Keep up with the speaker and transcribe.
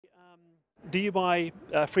Do you buy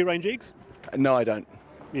free-range eggs? No, I don't.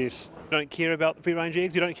 Yes. You don't care about the free-range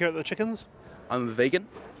eggs? You don't care about the chickens? I'm a vegan.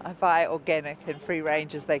 I buy organic and free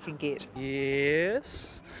range as they can get.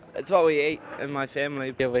 Yes. It's what we eat in my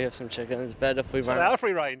family. Yeah, we have some chickens. Better if we So run. they are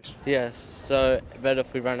free-range? Yes, so better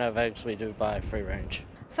if we run out of eggs, we do buy free range.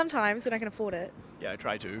 Sometimes when I can afford it. Yeah, I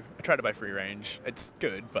try to. I try to buy free range. It's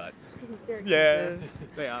good, but They're yeah, expensive.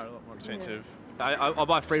 they are a lot more expensive. I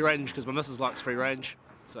buy free range because my missus likes free range,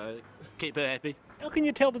 so keep her happy. How can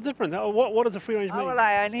you tell the difference? What does a free-range mean? Oh, well,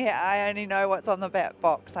 I only know what's on the back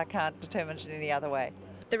box. I can't determine it any other way.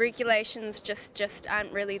 The regulations just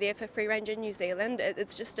aren't really there for free range in New Zealand.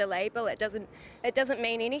 It's just a label. It doesn't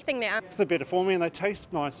mean anything now. They're better for me and they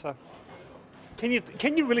taste nicer. Can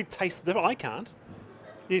you really taste the difference? I can't.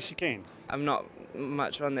 Yes, you can. I'm not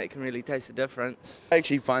much one that can really taste the difference. I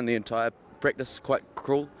actually find the entire practice quite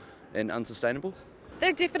cruel and unsustainable.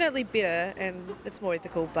 They're definitely better and it's more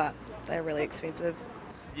ethical, but they're really expensive.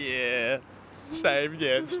 Yeah, same.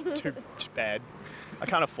 Yeah, it's too bad. I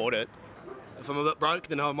can't afford it. If I'm a bit broke,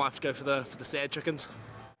 then I might have to go for the sad chickens.